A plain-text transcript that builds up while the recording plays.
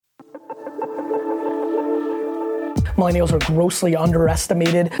Millennials are grossly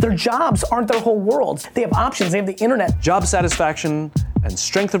underestimated. Their jobs aren't their whole worlds. They have options, they have the internet. Job satisfaction and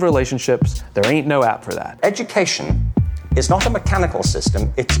strength of relationships, there ain't no app for that. Education is not a mechanical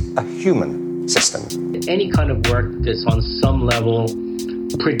system, it's a human system. Any kind of work that's on some level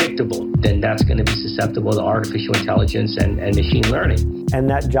predictable, then that's going to be susceptible to artificial intelligence and machine learning. And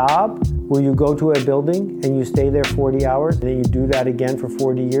that job where you go to a building and you stay there 40 hours and then you do that again for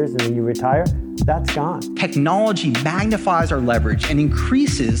 40 years and then you retire, that's gone. Technology magnifies our leverage and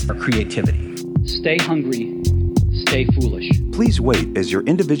increases our creativity. Stay hungry, stay foolish. Please wait as your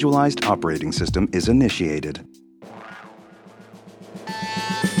individualized operating system is initiated.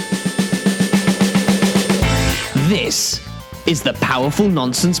 This is the Powerful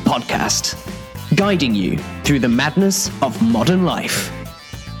Nonsense Podcast, guiding you through the madness of modern life.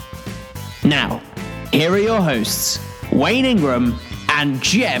 Now, here are your hosts, Wayne Ingram and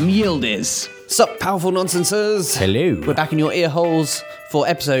Jem Yildiz. Sup, Powerful Nonsensers? Hello. We're back in your ear holes for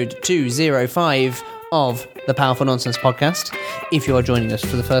episode 205 of the Powerful Nonsense Podcast. If you are joining us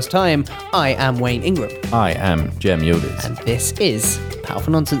for the first time, I am Wayne Ingram. I am Jem Yildiz. And this is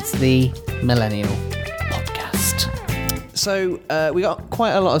Powerful Nonsense, the Millennial Podcast. So, we got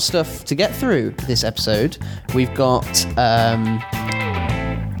quite a lot of stuff to get through this episode. We've got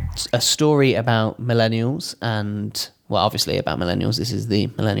a story about millennials and, well, obviously about millennials. This is the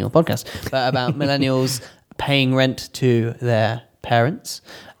Millennial Podcast. But about millennials paying rent to their parents.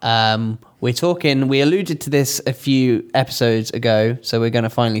 We alluded to this a few episodes ago, so we're going to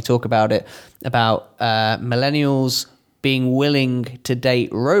finally talk about it, about millennials being willing to date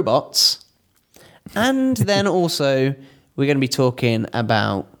robots. And then also, we're going to be talking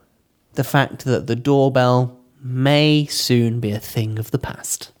about the fact that the doorbell may soon be a thing of the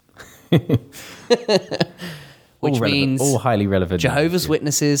past. Which means all highly relevant. Jehovah's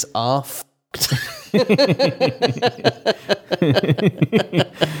Witnesses are fucked.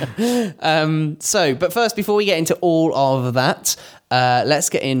 But first, before we get into all of that, let's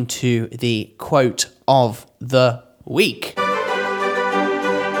get into the quote of the week.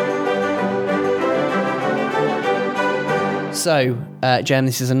 So, Jen,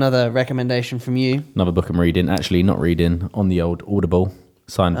 this is another recommendation from you. Another book I'm reading. Actually, not reading, on the old Audible.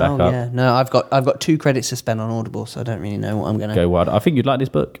 Signed back up. Yeah. No, I've got 2 credits to spend on Audible, so I don't really know what I'm going to... Go wild. I think you'd like this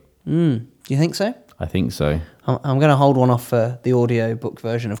book. Do you think so? I think so. I'm going to hold one off for the audio book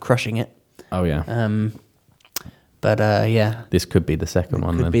version of Crushing It. Oh, yeah. Yeah. This could be the second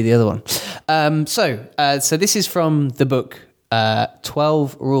one, then. Could be the other one. So this is from the book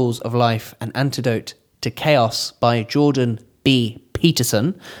 12 Rules of Life, An Antidote to Chaos by Jordan B.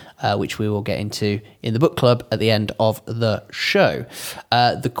 Peterson, which we will get into in the book club at the end of the show.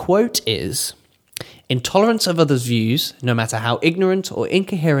 The quote is, "Intolerance of others' views, no matter how ignorant or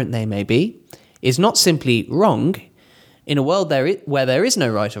incoherent they may be, is not simply wrong. In a world where there is no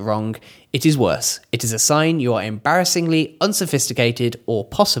right or wrong, it is worse. It is a sign you are embarrassingly unsophisticated or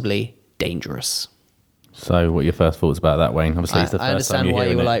possibly dangerous." So, what are your first thoughts about that, Wayne? Obviously, it's the first time you're hearing it. I understand why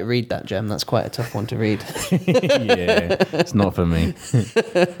you were like, read that, Jem. That's quite a tough one to read. Yeah, it's not for me.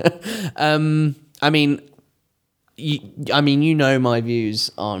 You know my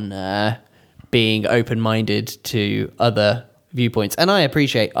views on being open-minded to other viewpoints, and I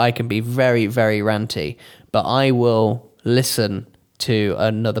appreciate I can be very, very ranty, but I will listen to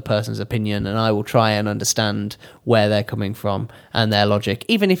another person's opinion and I will try and understand where they're coming from and their logic,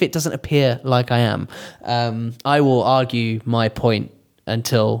 even if it doesn't appear like I am. I will argue my point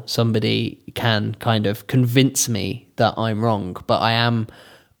until somebody can kind of convince me that I'm wrong, but I am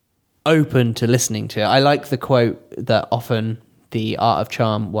open to listening to it. I like the quote that often the Art of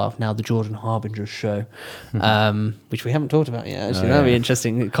Charm, well, now the Jordan Harbinger show, which we haven't talked about yet, actually. That'd be an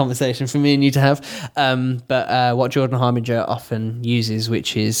interesting conversation for me and you to have. But what Jordan Harbinger often uses,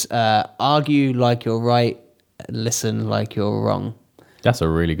 which is argue like you're right, listen like you're wrong. That's a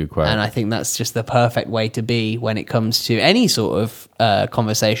really good quote. And I think that's just the perfect way to be when it comes to any sort of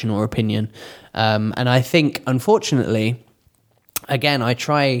conversation or opinion. And I think, unfortunately, again, I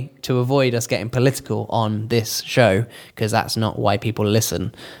try to avoid us getting political on this show because that's not why people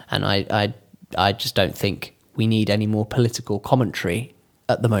listen. And I just don't think we need any more political commentary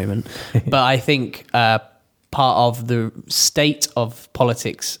at the moment. But I think part of the state of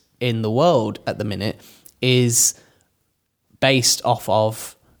politics in the world at the minute is based off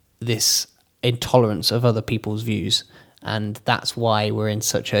of this intolerance of other people's views. And that's why we're in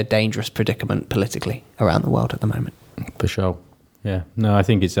such a dangerous predicament politically around the world at the moment. For sure. Yeah, no, I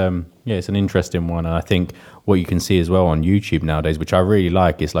think it's it's an interesting one, and I think what you can see as well on YouTube nowadays, which I really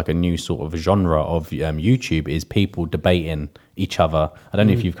like, is like a new sort of genre of YouTube, is people debating each other. I don't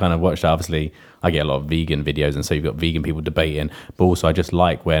know if you've kind of watched that. Obviously, I get a lot of vegan videos, and so you've got vegan people debating, but also I just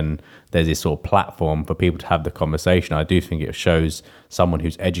like when there's this sort of platform for people to have the conversation. I do think it shows someone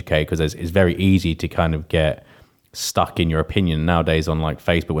who's educated, because it's very easy to kind of get stuck in your opinion nowadays on like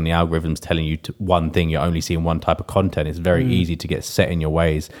Facebook. When the algorithm's telling you one thing, you're only seeing one type of content. It's very easy to get set in your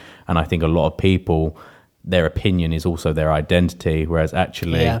ways, and I think a lot of people, their opinion is also their identity, whereas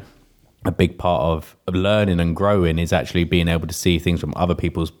actually a big part of learning and growing is actually being able to see things from other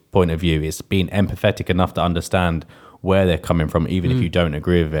people's point of view. It's being empathetic enough to understand where they're coming from, even if you don't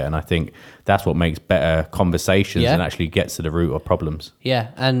agree with it. And I think that's what makes better conversations and actually gets to the root of problems.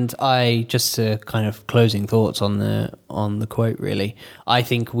 Yeah, and I just kind of closing thoughts on the quote, really. I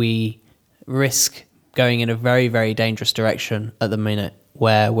think we risk going in a very, very dangerous direction at the minute,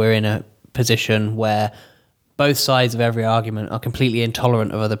 where we're in a position where both sides of every argument are completely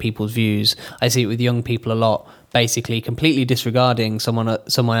intolerant of other people's views. I see it with young people a lot, basically completely disregarding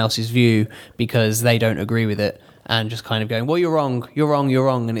someone else's view because they don't agree with it, and just kind of going, well, you're wrong,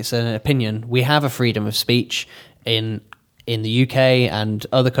 and it's an opinion. We have a freedom of speech in the UK and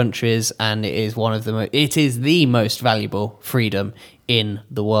other countries, and it is it is the most valuable freedom in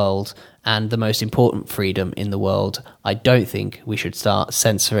the world and the most important freedom in the world. I don't think we should start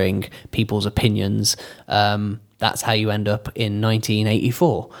censoring people's opinions. That's how you end up in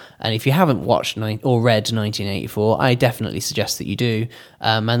 1984. And if you haven't watched or read 1984, I definitely suggest that you do.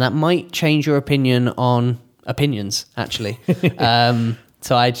 And that might change your opinion on opinions, actually.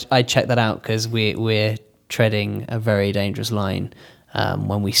 So I'd check that out, because we're treading a very dangerous line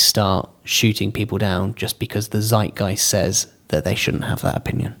when we start shooting people down just because the zeitgeist says that they shouldn't have that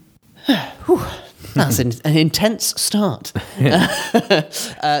opinion. That's an intense start.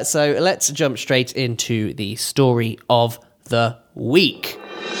 So let's jump straight into the story of the week.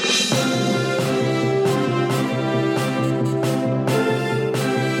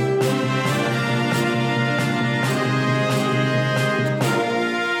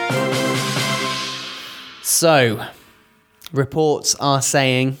 So, reports are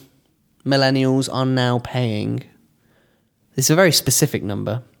saying millennials are now paying, this is a very specific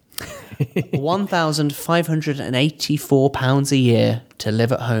number, £1,584 a year to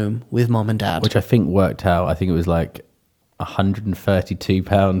live at home with mom and dad. Which I think worked out, I think it was like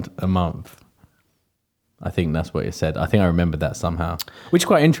 £132 a month. I think that's what it said. I think I remembered that somehow. Which is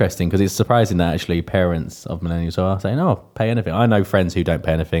quite interesting, because it's surprising that actually parents of millennials are saying, oh, pay anything. I know friends who don't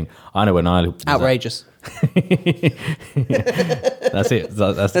pay anything. I know when I... Outrageous. That's it.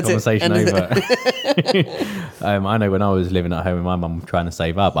 That's the conversation over. I know when I was living at home with my mum trying to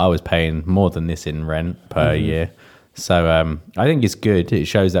save up, I was paying more than this in rent per year. So I think it's good. It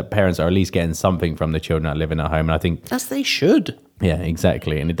shows that parents are at least getting something from the children that are living at home. And I think... As they should. Yeah,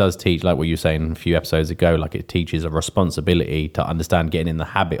 exactly. And it does teach, like what you were saying a few episodes ago, like it teaches a responsibility to understand getting in the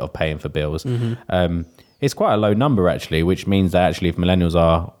habit of paying for bills. It's quite a low number, actually, which means that actually if millennials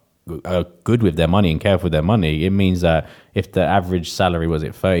are good with their money and careful with their money, it means that if the average salary, was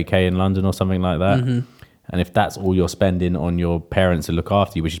it 30k in London or something like that? And if that's all you're spending on your parents to look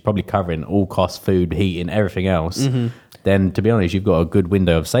after you, which is probably covering all costs, food, heating, everything else, then to be honest, you've got a good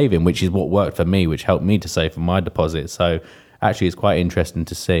window of saving, which is what worked for me, which helped me to save for my deposit. So actually, it's quite interesting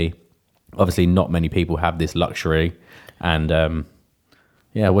to see. Obviously, not many people have this luxury, and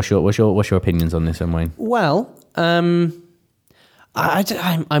what's your opinions on this, Wayne? Well, I'm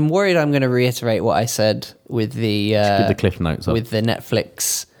worried I'm going to reiterate what I said with the cliff notes with the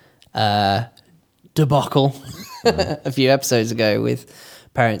Netflix debacle a few episodes ago, with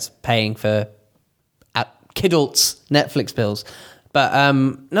parents paying for kidults Netflix bills. But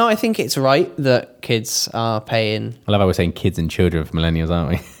no, I think it's right that kids are paying. I love how we're saying kids and children for millennials,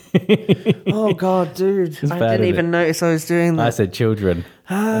 aren't we? Oh God, dude! I didn't even notice I was doing that. I said children,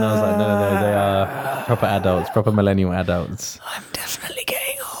 and I was like, no, they are proper adults, proper millennial adults. I'm definitely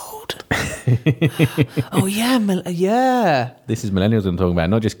getting old. Oh yeah, yeah. This is millennials I'm talking about,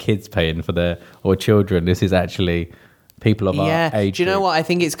 not just kids paying for or children. This is actually people of our age. Do you know what? I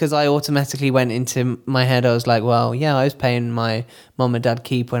think it's because I automatically went into my head. I was like, well, yeah, I was paying my mum and dad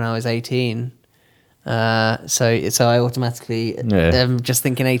keep when I was 18. So I automatically am just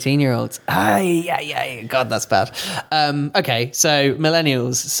thinking 18-year-olds. Yeah. God, that's bad. Okay, so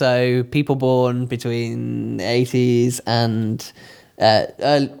millennials. So people born between 80s and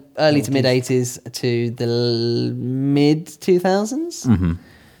early to mid 80s to the mid 2000s.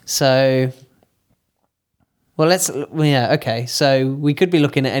 So. Well, okay. So we could be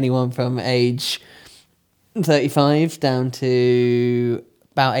looking at anyone from age 35 down to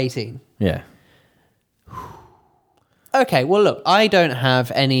about 18. Yeah. Okay, well, look, I don't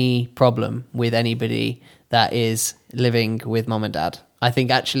have any problem with anybody that is living with mum and dad. I think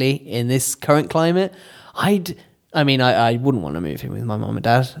actually in this current climate, I wouldn't want to move in with my mum and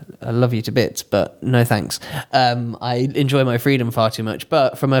dad. I love you to bits, but no thanks. I enjoy my freedom far too much.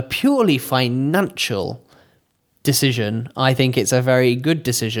 But from a purely financial decision, I think it's a very good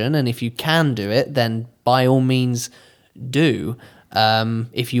decision. And if you can do it, then by all means do.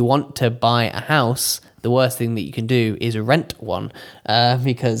 If you want to buy a house, the worst thing that you can do is rent one,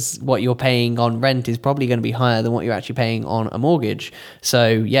 because what you're paying on rent is probably going to be higher than what you're actually paying on a mortgage. So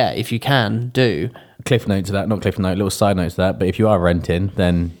yeah, if you can do. Cliff note to that, not cliff note, little side note to that, but if you are renting,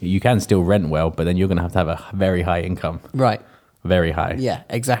 then you can still rent well, but then you're going to have a very high income. Right. Very high. Yeah,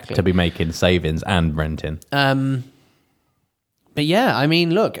 exactly. To be making savings and renting. But yeah, I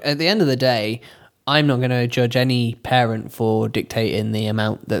mean, look, at the end of the day, I'm not going to judge any parent for dictating the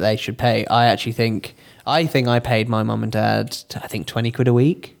amount that they should pay. I think I paid my mum and dad, I think 20 quid a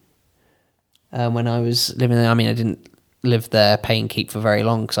week when I was living there. I mean, I didn't live there paying keep for very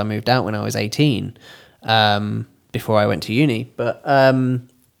long because I moved out when I was 18 before I went to uni. But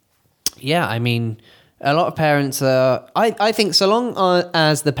yeah, I mean, a lot of parents are... I think so long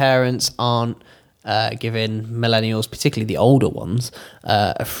as the parents aren't giving millennials, particularly the older ones,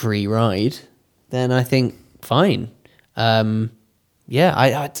 a free ride, then I think fine.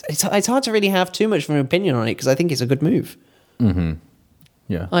 Yeah, it's hard to really have too much of an opinion on it because I think it's a good move. Mm-hmm.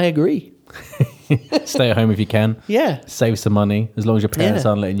 Yeah, I agree. Stay at home if you can. Yeah, save some money as long as your parents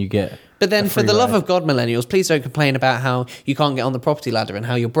aren't letting you get. But then, for the love of God, millennials, please don't complain about how you can't get on the property ladder and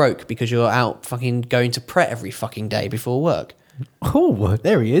how you're broke because you're out fucking going to Pret every fucking day before work. Oh,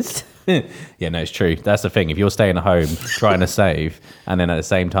 there he is. Yeah, no, it's true. That's the thing. If you're staying at home trying to save, and then at the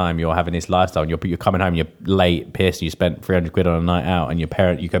same time you're having this lifestyle, and you're coming home, you're late, pissed, you spent 300 quid on a night out, and you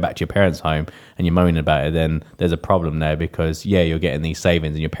go back to your parents' home and you're moaning about it, then there's a problem there because you're getting these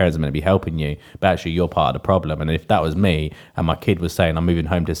savings and your parents are meant to be helping you, but actually you're part of the problem. And if that was me and my kid was saying I'm moving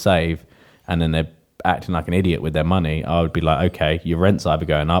home to save, and then they're acting like an idiot with their money, I would be like, okay, your rent's either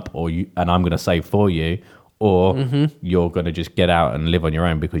going up and I'm going to save for you, or you're going to just get out and live on your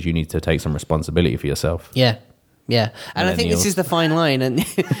own because you need to take some responsibility for yourself. Yeah. Yeah. And I think this is the fine line, and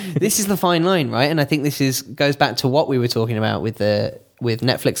this is the fine line, right? And I think this goes back to what we were talking about with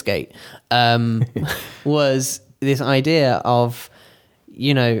Netflix Gate, was this idea of,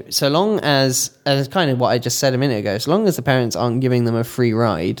 so long as kind of what I just said a minute ago, so long as the parents aren't giving them a free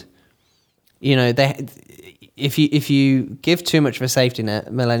ride, if you give too much of a safety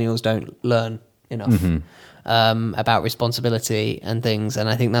net, millennials don't learn enough about responsibility and things. And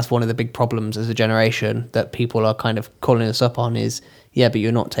I think that's one of the big problems as a generation that people are kind of calling us up on is, but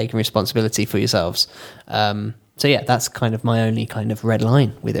you're not taking responsibility for yourselves. So yeah, that's kind of my only kind of red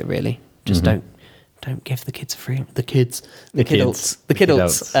line with it, really. Just don't give the kids the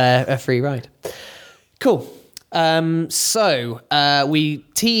kidults a free ride. Cool. So we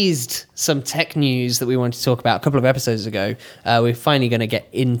teased some tech news that we wanted to talk about a couple of episodes ago. We're finally going to get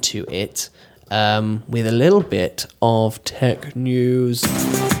into it with a little bit of tech news.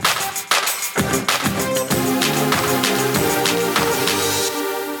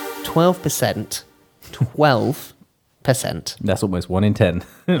 12%. That's almost 1 in 10.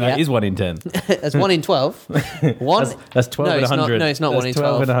 That is 1 in 10. That's 1 in 12. That's 12 in 100. No, it's not 1 in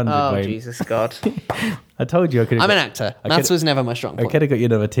 12. 12 in 100. Oh, mate. Jesus God. I told you I could. I'm an actor. Maths was never my strong point. I could have got you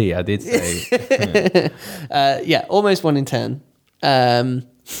another tea. I did say. Yeah, almost 1 in 10.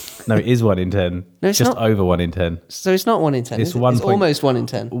 No, it is 1 in 10. No, it's just not. over 1 in 10. So it's not 1 in 10. It's almost 1 in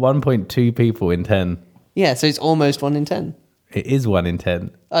 10. 1.2 people in 10. Yeah, so it's almost 1 in 10. It is 1 in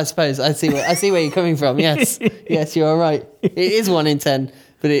 10. I suppose I see where you're coming from. Yes, yes, you are right. It is 1 in 10,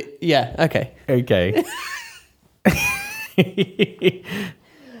 but okay. Okay.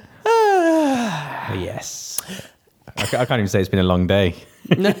 Yes. I can't even say it's been a long day.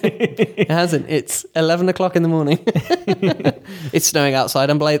 No, it hasn't. It's 11 o'clock in the morning. It's snowing outside.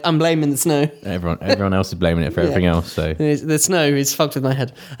 I'm blaming the snow. Everyone else is blaming it for everything else. So the snow is fucked with my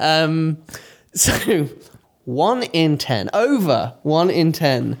head. So 1 in 10, over 1 in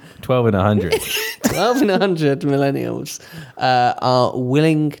 10. 12 in 100. 12 in 100 millennials are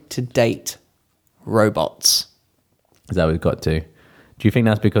willing to date robots. Is that what we've got to? Do you think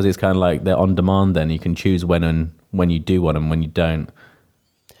that's because it's kind of like they're on demand then? You can choose when you do want them, when you don't.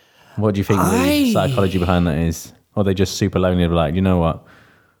 What do you think the psychology behind that is? Or they're just super lonely and like, you know what?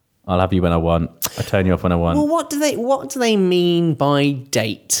 I'll have you when I want. I turn you off when I want. Well, what do they mean by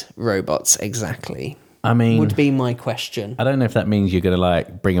date robots exactly? I mean, would be my question. I don't know if that means you're going to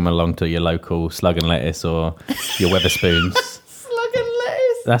like bring them along to your local Slug and Lettuce or your Weatherspoons. Slug and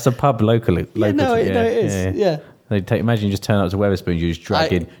Lettuce. That's a pub locally. No, it is. Yeah. Imagine you just turn up to Weatherspoons, you're just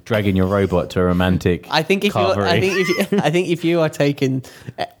dragging your robot to a romantic. I think if you are taking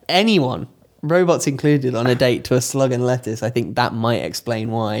anyone, robots included, on a date to a Slug and Lettuce, I think that might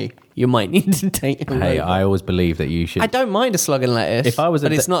explain why you might need to date a robot. I always believe that you should. I don't mind a Slug and Lettuce,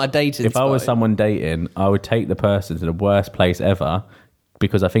 but it's not a dating. If I was someone dating, I would take the person to the worst place ever,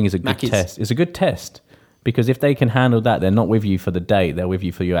 because I think it's a good test. It's a good test, because if they can handle that, they're not with you for the date; they're with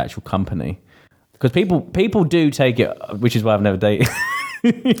you for your actual company. Because people do take it, which is why I've never dated.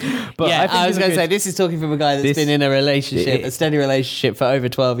 But yeah, I was going to say, this is talking from a guy that's been in a relationship, a steady relationship for over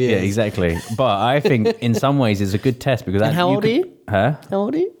 12 years. Yeah, exactly. But I think in some ways it's a good test because. And how old are you? Huh? How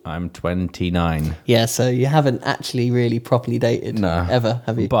old are you? I'm 29. Yeah, so you haven't actually really properly dated ever,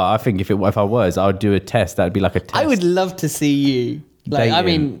 have you? But I think if I was, I would do a test. That'd be like a test. I would love to see you. Like, I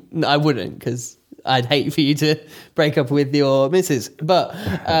mean, I wouldn't, because I'd hate for you to break up with your missus. But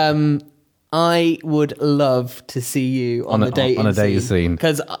I would love to see you on a dating scene,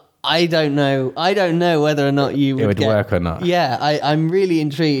 because I don't know whether or not you would work or not. Yeah, I'm really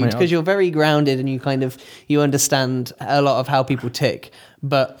intrigued, because you're very grounded and you understand a lot of how people tick.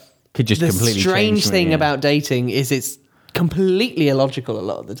 But the strange thing about dating is it's completely illogical a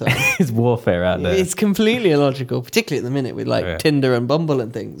lot of the time. It's warfare out there. It's completely illogical, particularly at the minute with Tinder and Bumble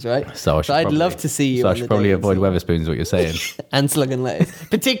and things, right? So I'd love to see you. So I should probably avoid Weatherspoons, what you're saying. And Slug and Lettuce,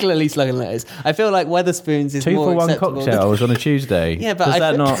 particularly Slug and Lettuce. I feel like Weatherspoons is more acceptable. 2 for 1 cocktails on a Tuesday. Yeah, but does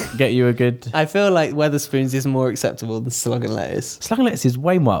that not get you a good? I feel like Weatherspoons is more acceptable than Slug and Lettuce. Slug and Lettuce is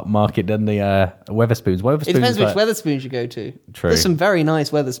way more market than the Weatherspoons. It depends which Weatherspoons you go to. True. There's some very nice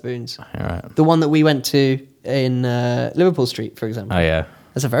Weatherspoons. All right. The one that we went to in Liverpool Street, for example. Oh yeah,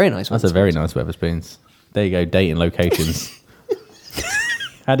 that's a very nice one. That's a very nice Weatherspoons. There you go, dating locations.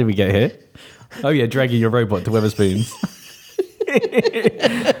 How did we get here? Oh yeah, dragging your robot to Weatherspoons.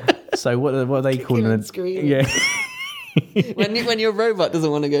 So what are they calling it? Yeah. when your robot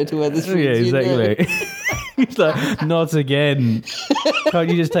doesn't want to go to Weatherspoons. Yeah, exactly. He's like, not again. Can't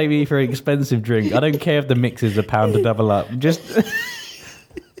you just take me for an expensive drink? I don't care if the mix is £1 to double up. Just.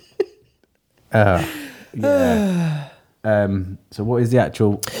 Yeah. So what is the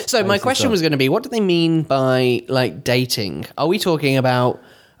actual? So my question was going to be, what do they mean by like dating? Are we talking about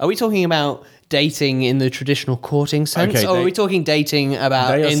dating in the traditional courting sense, or are we talking dating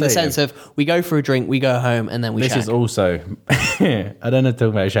about in the sense of we go for a drink, we go home, and then we This shag? is also, I don't know, talking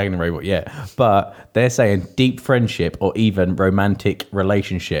about shagging a robot yet, but they're saying deep friendship or even romantic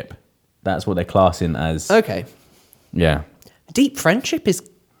relationship. That's what they're classing as. Okay. Yeah. Deep friendship is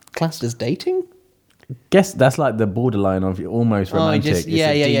classed as dating? Guess that's like the borderline of almost romantic. It's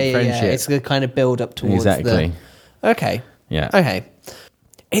deep friendship. It's the kind of build up towards exactly. Okay. Yeah. Okay.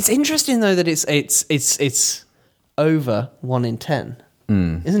 It's interesting though that it's over 1 in 10,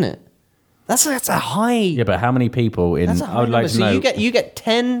 isn't it? That's a high. Yeah, but how many people in? That's a high I would like number. to know. So you get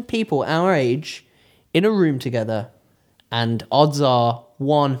 10 people our age in a room together, and odds are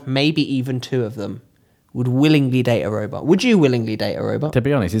 1, maybe even 2 of them would willingly date a robot. Would you willingly date a robot? To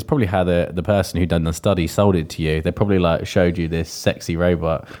be honest, it's probably how the person who done the study sold it to you. They probably like showed you this sexy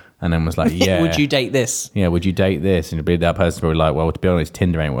robot and then was like, yeah. Would you date this? Yeah, would you date this? And that person's probably like, well, to be honest,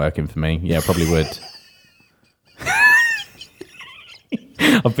 Tinder ain't working for me. Yeah, probably would.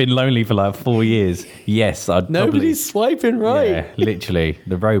 I've been lonely for like 4 years. Yes, Nobody's swiping right. Yeah, literally.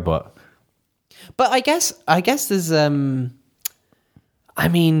 The robot. But I guess there's I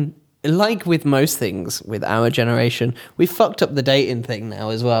mean, like with most things with our generation, we fucked up the dating thing now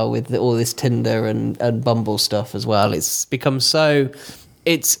as well with all this Tinder and Bumble stuff as well. It's become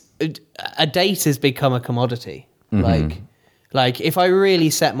a date has become a commodity. Mm-hmm. Like if I really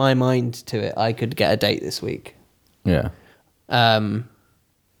set my mind to it, I could get a date this week. Yeah. And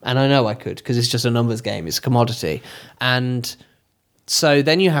I know I could, because it's just a numbers game. It's a commodity. And so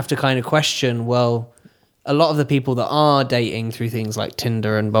then you have to kind of question, well, a lot of the people that are dating through things like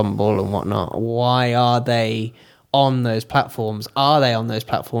Tinder and Bumble and whatnot, why are they on those platforms? Are they on those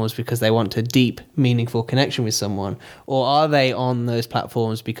platforms because they want a deep, meaningful connection with someone? Or are they on those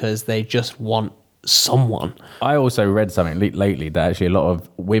platforms because they just want someone? I also read something lately that actually a lot of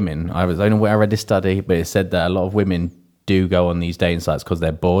women, I don't know where I read this study, but it said that a lot of women do go on these dating sites because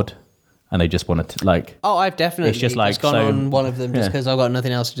they're bored. And they just want to like. Oh, I've definitely just gone on one of them just because I've got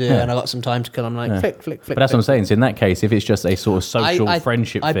nothing else to do and I got some time to kill. I'm like, flick. But that's what I'm saying. So in that case, if it's just a sort of social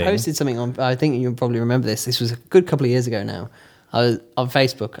friendship thing. I posted something on, I think you'll probably remember this. This was a good couple of years ago now. I was on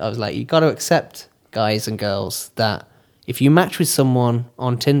Facebook. I was like, you got to accept, guys and girls, that if you match with someone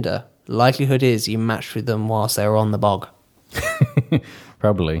on Tinder, likelihood is you matched with them whilst they were on the bog.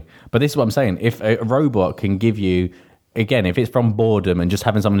 Probably. But this is what I'm saying. If a robot can give you, again, if it's from boredom and just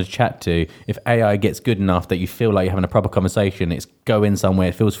having someone to chat to, if AI gets good enough that you feel like you're having a proper conversation, it's going somewhere,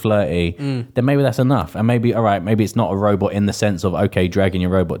 it feels flirty, then maybe that's enough. And maybe, all right, maybe it's not a robot in the sense of, okay, dragging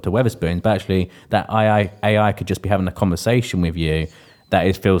your robot to Wetherspoons, but actually that AI could just be having a conversation with you that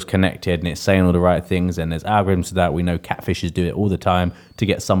it feels connected and it's saying all the right things, and there's algorithms to that. We know catfishers do it all the time to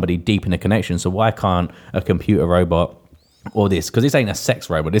get somebody deep in a connection. So why can't a computer robot or this, because this ain't a sex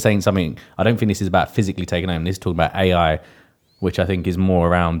robot, this ain't something, I don't think this is about physically taking over, this is talking about AI, which I think is more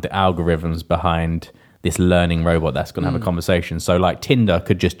around the algorithms behind this learning robot that's going to have a conversation. So like Tinder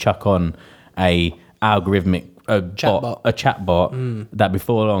could just chuck on a algorithmic chatbot that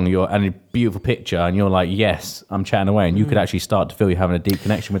before long you're and a beautiful picture and you're like, yes, I'm chatting away, and you could actually start to feel you're having a deep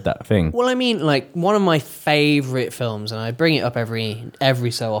connection with that thing. Well, I mean, like one of my favourite films, and I bring it up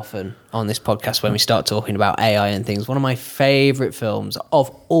every so often on this podcast when we start talking about AI and things, one of my favourite films of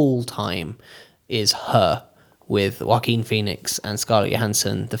all time is Her, with Joaquin Phoenix and Scarlett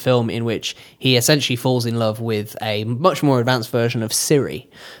Johansson, the film in which he essentially falls in love with a much more advanced version of Siri,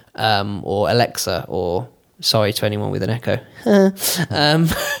 or Alexa, or sorry to anyone with an echo.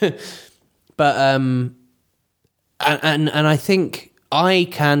 And I think I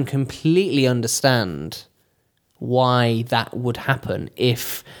can completely understand why that would happen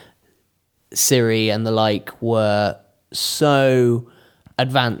if Siri and the like were so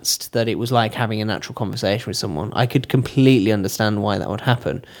advanced that it was like having a natural conversation with someone. I could completely understand why that would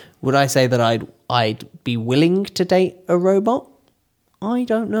happen. Would I say that I'd be willing to date a robot? I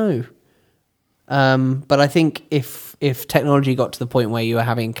don't know. But I think if technology got to the point where you were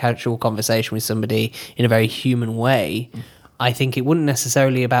having a casual conversation with somebody in a very human way, I think it wouldn't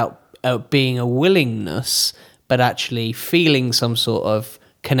necessarily about being a willingness, but actually feeling some sort of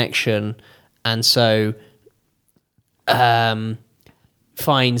connection, and so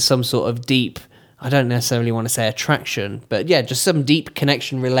find some sort of deep, I don't necessarily want to say attraction, but yeah, just some deep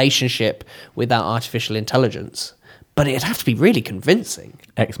connection relationship with that artificial intelligence. But it'd have to be really convincing.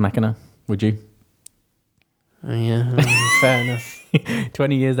 Ex Machina, would you? Oh, yeah, fair enough.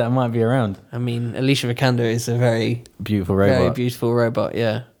 20 years that might be around. I mean, Alicia Vikander is a very beautiful robot. Very beautiful robot,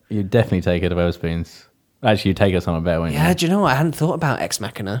 yeah. You'd definitely take her to Wetherspoons. Actually, you'd take her somewhere better, wouldn't you? Yeah, do you know what? I hadn't thought about Ex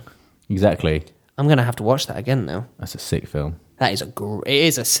Machina. Exactly. I'm going to have to watch that again now. That's a sick film. That is it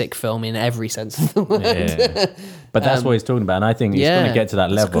is a sick film in every sense of the word. Yeah. But that's what he's talking about, and I think it's going to get to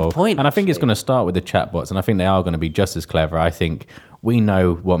that level. That's a good point, and I think it's going to start with the chatbots, and I think they are going to be just as clever. I think we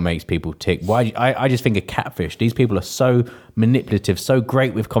know what makes people tick. I just think of catfish. These people are so manipulative, so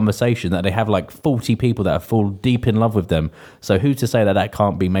great with conversation that they have like 40 people that are fall deep in love with them. So who's to say that that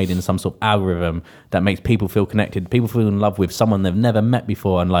can't be made in some sort of algorithm that makes people feel connected, people feel in love with someone they've never met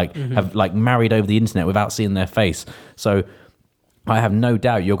before, and like have like married over the internet without seeing their face. So I have no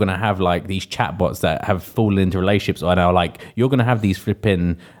doubt you're going to have like these chatbots that have fallen into relationships, or now like you're going to have these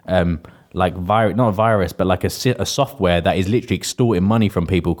flipping like not a virus, but like a software that is literally extorting money from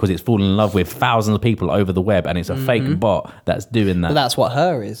people because it's fallen in love with thousands of people over the web, and it's a fake bot that's doing that. But that's what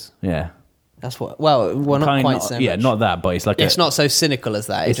Her is. Yeah. That's what. Well, not quite so much. Yeah, not that, but it's like it's not so cynical as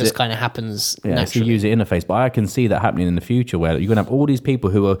that. It just kind of happens. Yeah, naturally. it's a user interface. But I can see that happening in the future, where you're gonna have all these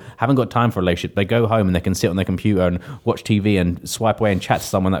people who haven't got time for a relationship. They go home and they can sit on their computer and watch TV and swipe away and chat to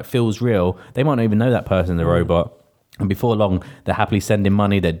someone that feels real. They might not even know that person's a robot. And before long, they're happily sending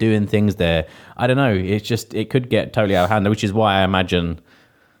money. They're doing things. I don't know. It's just, it could get totally out of hand, which is why I imagine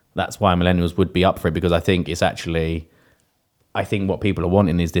that's why millennials would be up for it, because I think it's actually, I think what people are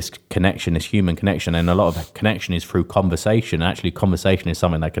wanting is this connection, this human connection. And a lot of connection is through conversation. Actually, conversation is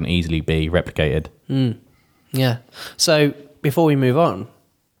something that can easily be replicated. Yeah. So before we move on,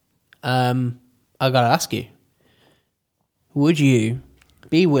 I got to ask you, would you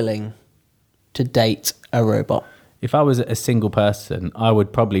be willing to date a robot? If I was a single person, I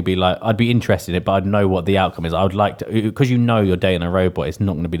would probably be like, I'd be interested in it, but I'd know what the outcome is. I would like to, because you know you're dating a robot, it's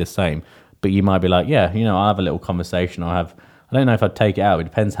not going to be the same. But you might be like, yeah, I'll have a little conversation. I don't know if I'd take it out. It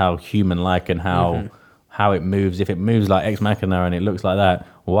depends how human-like and how it moves. If it moves like Ex Machina and it looks like that,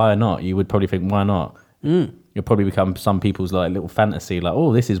 why not? You would probably think, why not? You'll probably become some people's like little fantasy, like,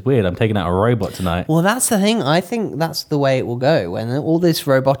 oh, this is weird, I'm taking out a robot tonight. Well, that's the thing. I think that's the way it will go. When all this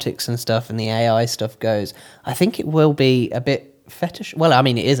robotics and stuff and the AI stuff goes, I think it will be a bit fetish. Well, I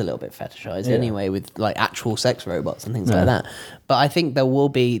mean, it is a little bit fetishized anyway, with like actual sex robots and things like that. But I think there will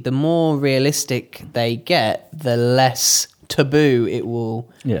be, the more realistic they get, the less taboo it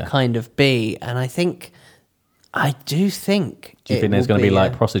will kind of be. And I do think... Do you think there's going to be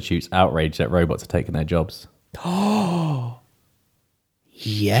like prostitutes outraged that robots are taking their jobs? Oh,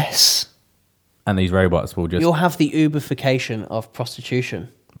 Yes. And these robots will just... You'll have the Uberification of prostitution.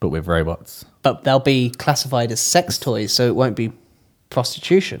 But with robots. But they'll be classified as sex toys, so it won't be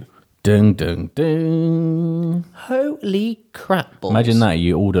prostitution. Ding, ding, ding. Holy crap balls. Imagine that.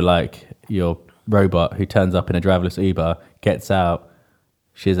 You order like your robot who turns up in a driverless Uber, gets out.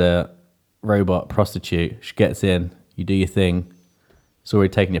 She's a robot prostitute. She gets in. You do your thing. It's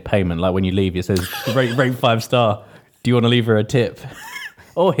already taking your payment. Like when you leave, it says, rate 5-star. Do you want to leave her a tip?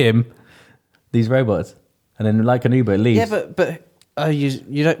 Or him. These robots. And then like an Uber, it leaves. Yeah, but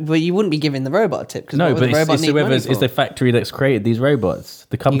you don't. Well, you wouldn't be giving the robot a tip because no, but the robot it's the factory that's created these robots.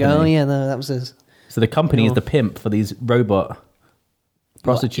 The company. You go, oh yeah, no, that was his. So the company is the pimp for these robot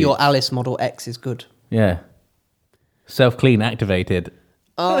prostitutes. Your Alice Model X is good. Yeah. Self-clean activated.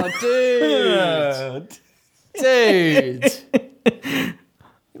 Oh, dude.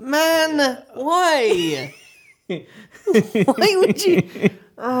 Man, why? Why would you?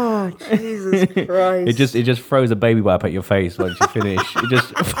 Oh, Jesus Christ. It just throws a baby wipe at your face once you finish.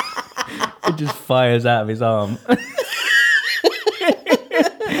 It just fires out of his arm.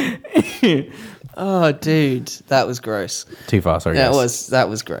 Oh, dude, that was gross. Too far, sorry. That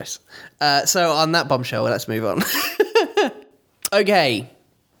was gross. So on that bombshell, let's move on. Okay,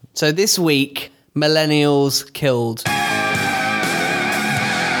 so this week, millennials killed.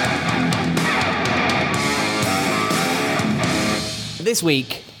 This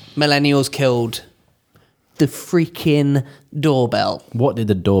week, millennials killed the freaking doorbell. What did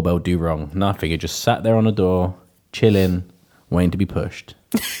the doorbell do wrong? Nothing. It just sat there on the door, chilling, waiting to be pushed.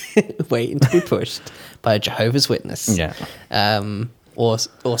 Waiting to be pushed by a Jehovah's Witness. Yeah. Or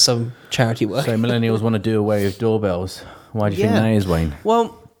some charity work. So millennials want to do away with doorbells. Why do you think that is, Wayne?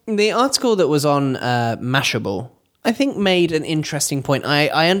 Well, the article that was on Mashable, I think, made an interesting point.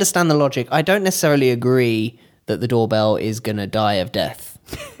 I understand the logic. I don't necessarily agree that the doorbell is going to die of death.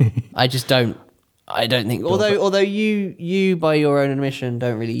 I just don't. I don't think. Although you by your own admission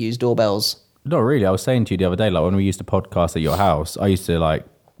don't really use doorbells. Not really. I was saying to you the other day, like when we used to podcast at your house, I used to like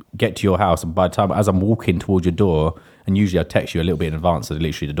get to your house, and by the time as I'm walking towards your door, and usually I'd text you a little bit in advance, so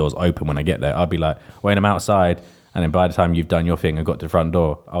literally the door's open when I get there. I'd be like, Wayne, I'm outside, and then by the time you've done your thing and got to the front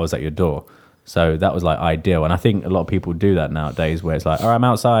door, I was at your door. So that was like ideal, and I think a lot of people do that nowadays, where it's like, all right, I'm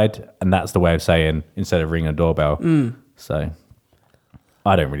outside, and that's the way of saying instead of ringing a doorbell. So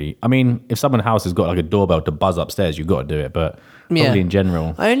I don't really. I mean, if someone's house has got like a doorbell to buzz upstairs, you've got to do it, but. Probably in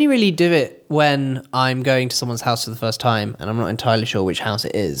general. I only really do it when I'm going to someone's house for the first time and I'm not entirely sure which house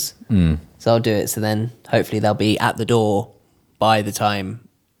it is. So I'll do it, so then hopefully they'll be at the door by the time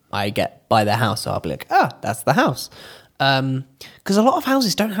I get by their house. So I'll be like, that's the house. Because a lot of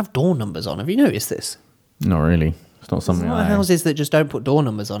houses don't have door numbers on. Have you noticed this? Not really. It's not something There's a lot of houses that just don't put door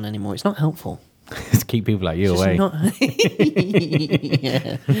numbers on anymore. It's not helpful. It's keep people like you away.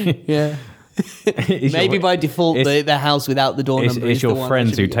 Yeah. Maybe by default, the house without the door number. It's your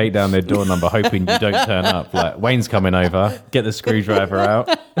friends who take down their door number, hoping you don't turn up. Like Wayne's coming over, get the screwdriver out.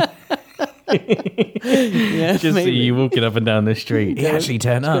 Yeah, just see you walking up and down the street. He actually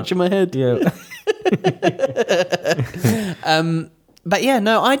turn up. Scratching my head. Yeah. But yeah,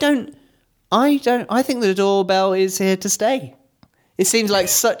 no, I don't. I think the doorbell is here to stay. It seems like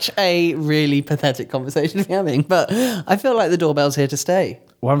such a really pathetic conversation to be having, but I feel like the doorbell's here to stay.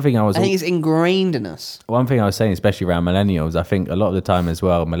 I think it's ingrained in us. One thing I was saying, especially around millennials, I think a lot of the time as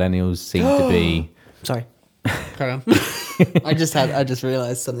well, millennials seem to be. Sorry, carry on. I just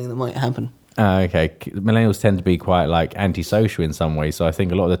realised something that might happen. Okay, millennials tend to be quite like antisocial in some ways, so I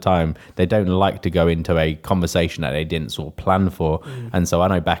think a lot of the time they don't like to go into a conversation that they didn't sort of plan for. And so I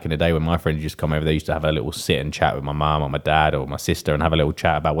know back in the day when my friends used to come over, they used to have a little sit and chat with my mum or my dad or my sister and have a little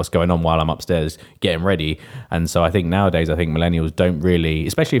chat about what's going on while I'm upstairs getting ready. And so I think nowadays, I think millennials don't really,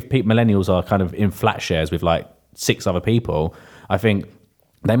 especially if millennials are kind of in flat shares with like 6 other people, I think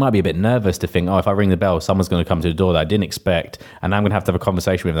they might be a bit nervous to think, if I ring the bell, someone's going to come to the door that I didn't expect, and I'm going to have a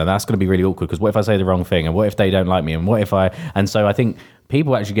conversation with them. That's going to be really awkward, because what if I say the wrong thing, and what if they don't like me, and what if I... And so I think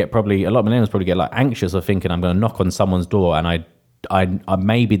people actually get a lot of millennials probably get like anxious of thinking I'm going to knock on someone's door, and I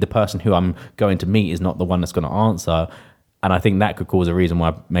maybe the person who I'm going to meet is not the one that's going to answer. And I think that could cause a reason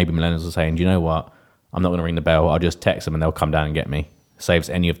why maybe millennials are saying, do you know what, I'm not going to ring the bell, I'll just text them and they'll come down and get me. Saves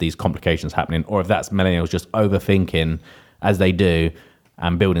any of these complications happening. Or if that's millennials just overthinking, as they do,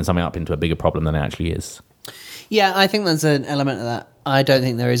 and building something up into a bigger problem than it actually is. Yeah, I think there's an element of that. I don't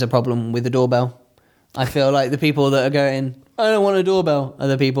think there is a problem with the doorbell. I feel like the people that are going, I don't want a doorbell, are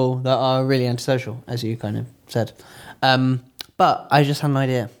the people that are really antisocial, as you kind of said. But I just had an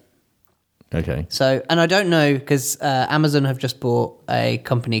idea. Okay. So, and I don't know because Amazon have just bought a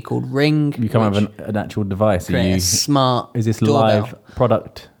company called Ring. You come up with an actual device. Create a smart Is this doorbell. live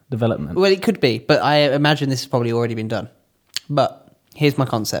product development? Well, it could be, but I imagine this has probably already been done. But here's my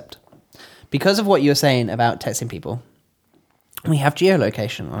concept. Because of what you're saying about texting people, we have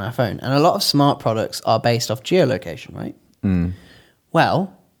geolocation on our phone, and a lot of smart products are based off geolocation, right? Mm.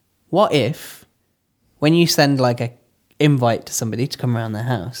 Well, what if when you send like a invite to somebody to come around their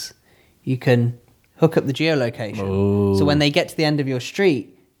house, you can hook up the geolocation. Ooh. So when they get to the end of your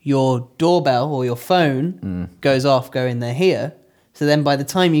street, your doorbell or your phone goes off going, they're here. So then by the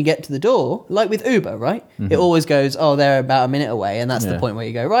time you get to the door, like with Uber, right? It always goes, oh, they're about a minute away. And that's the point where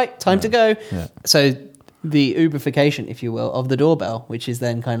you go, right, time to go. Yeah. So the Uberification, if you will, of the doorbell, which is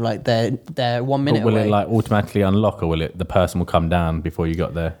then kind of like they're 1 minute But will away. it like automatically unlock, or will it the person will come down before you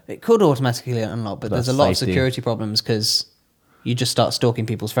got there? It could automatically unlock, but there's a That's lot of safety. security problems because you just start stalking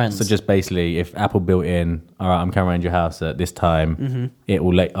people's friends. So just basically, if Apple built in, all right, I'm coming around your house at this time, it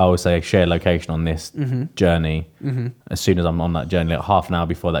will I will say share location on this journey. As soon as I'm on that journey, like half an hour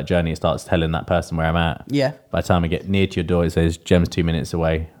before that journey, it starts telling that person where I'm at. Yeah. By the time I get near to your door, it says Gem's 2 minutes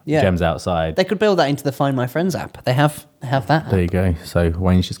away. Yeah. Gem's outside. They could build that into the Find My Friends app. They have that app. There you go. So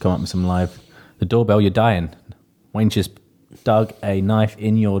Wayne's just come up with some live. The doorbell, you're dying. Wayne's just dug a knife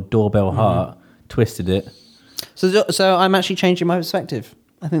in your doorbell heart, twisted it. So I'm actually changing my perspective.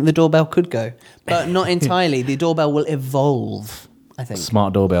 I think the doorbell could go, but not entirely. The doorbell will evolve, I think.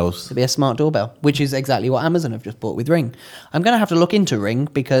 Smart doorbells. To be a smart doorbell, which is exactly what Amazon have just bought with Ring. I'm going to have to look into Ring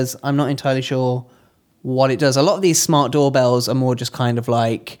because I'm not entirely sure what it does. A lot of these smart doorbells are more just kind of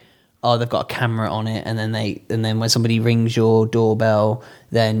like, oh, they've got a camera on it, and then when somebody rings your doorbell,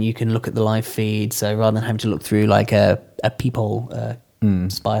 then you can look at the live feed. So rather than having to look through like a peephole,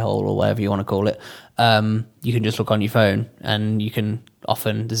 spy hole, or whatever you want to call it, you can just look on your phone, and you can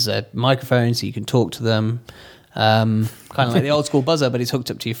often, there's a microphone so you can talk to them, kind of like the old school buzzer, but it's hooked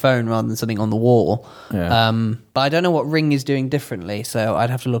up to your phone rather than something on the wall. Yeah. But I don't know what Ring is doing differently, so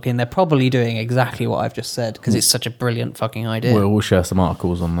I'd have to look in. They're probably doing exactly what I've just said because it's such a brilliant fucking idea. We'll share some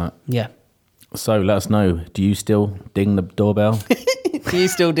articles on that. Yeah. So let us know. Do you still ding the doorbell? Do you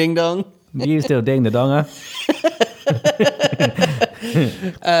still ding dong? Do you still ding the donger?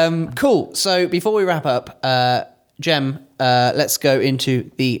 Cool. So before we wrap up, Gem, let's go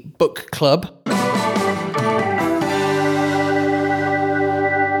into the book club.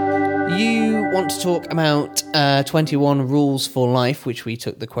 You want to talk about 21 Rules for Life, which we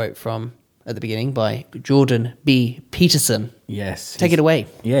took the quote from at the beginning by Jordan B. Peterson. Yes. Take it away.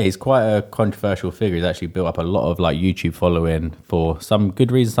 Yeah, he's quite a controversial figure. He's actually built up a lot of like YouTube following for some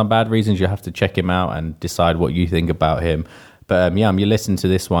good reasons, some bad reasons. You have to check him out and decide what you think about him. But you're listening to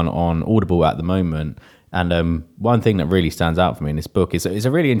this one on Audible at the moment. And one thing that really stands out for me in this book is it's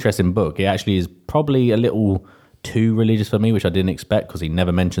a really interesting book. It actually is probably a little too religious for me, which I didn't expect because he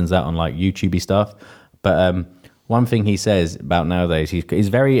never mentions that on like YouTubey stuff. But one thing he says about nowadays, he's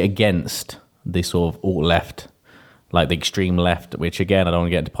very against the sort of alt-left, like the extreme left, which again, I don't want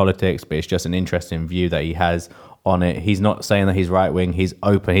to get into politics, but it's just an interesting view that he has on it. He's not saying that he's right-wing, he's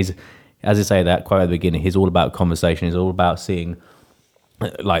open. He's, as I say that quite at the beginning, he's all about conversation. He's all about seeing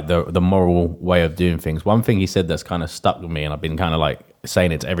like the moral way of doing things. One thing he said that's kind of stuck with me, and I've been kind of like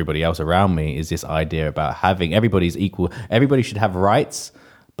saying it to everybody else around me, is this idea about having everybody's equal. Everybody should have rights,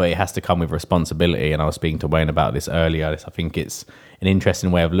 but it has to come with responsibility. And I was speaking to Wayne about this earlier. I think it's an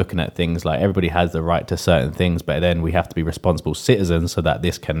interesting way of looking at things. Like everybody has the right to certain things, but then we have to be responsible citizens so that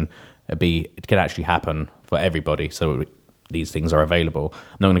this can actually happen for everybody. So these things are available.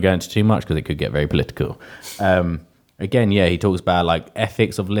 I'm not going to go into too much because it could get very political. Again, he talks about like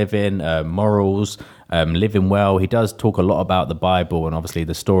ethics of living, morals, living well. He does talk a lot about the Bible and obviously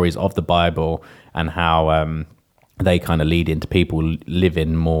the stories of the Bible and how they kind of lead into people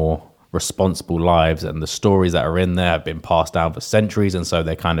living more responsible lives, and the stories that are in there have been passed down for centuries, and so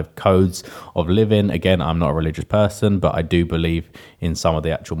they're kind of codes of living. Again, I'm not a religious person, but I do believe in some of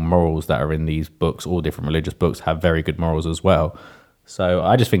the actual morals that are in these books. All different religious books have very good morals as well. So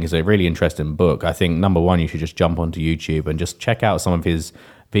I just think it's a really interesting book. I think, number one, you should just jump onto YouTube and just check out some of his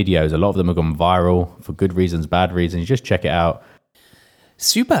videos. A lot of them have gone viral for good reasons, bad reasons. Just check it out.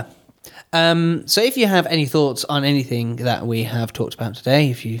 Super. So if you have any thoughts on anything that we have talked about today,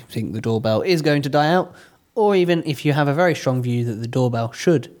 if you think the doorbell is going to die out, or even if you have a very strong view that the doorbell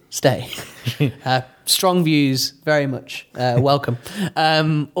should stay, strong views very much welcome,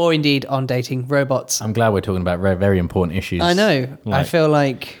 or indeed on dating robots. I'm glad we're talking about very important issues. I know. I feel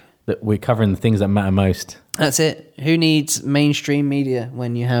like that we're covering the things that matter most. That's it. Who needs mainstream media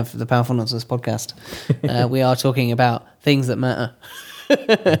when you have the Powerful Nonsense podcast? We are talking about things that matter.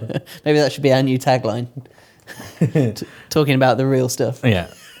 Maybe that should be our new tagline. Talking about the real stuff. Yeah.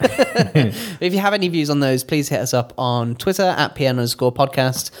 If you have any views on those, please hit us up on Twitter at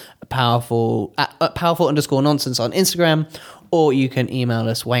 @PN_podcast, powerful _nonsense on Instagram, or you can email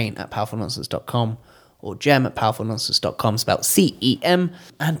us Wayne at powerfulnonsense.com or Jem at powerfulnonsense.com, spelled CEM.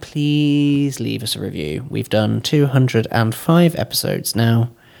 And please leave us a review. We've done 205 episodes now.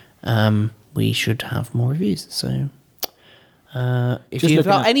 We should have more reviews. So if you've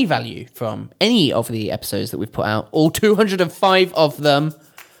got any value from any of the episodes that we've put out, all 205 of them,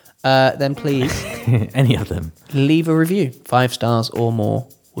 then please any of them, leave a review. 5 stars or more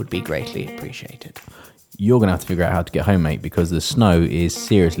would be greatly appreciated. You're going to have to figure out how to get home, mate, because the snow is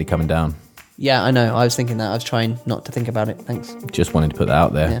seriously coming down. Yeah, I know. I was thinking that. I was trying not to think about it. Thanks. Just wanted to put that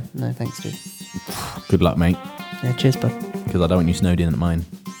out there. Yeah, no, thanks, dude. Good luck, mate. Yeah, cheers, bud. Because I don't want you snowed in at mine.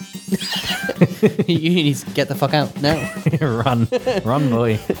 You need to get the fuck out now. Run,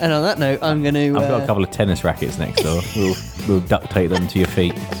 boy. And on that note, I'm going to... I've got a couple of tennis rackets next door. We'll duct tape them to your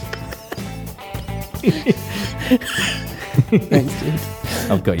feet. Thanks, dude.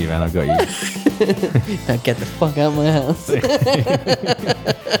 I've got you, man. I've got you. Now get the fuck out of my house.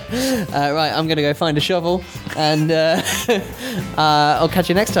 Right, I'm going to go find a shovel, and I'll catch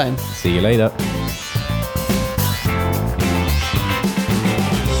you next time. See you later.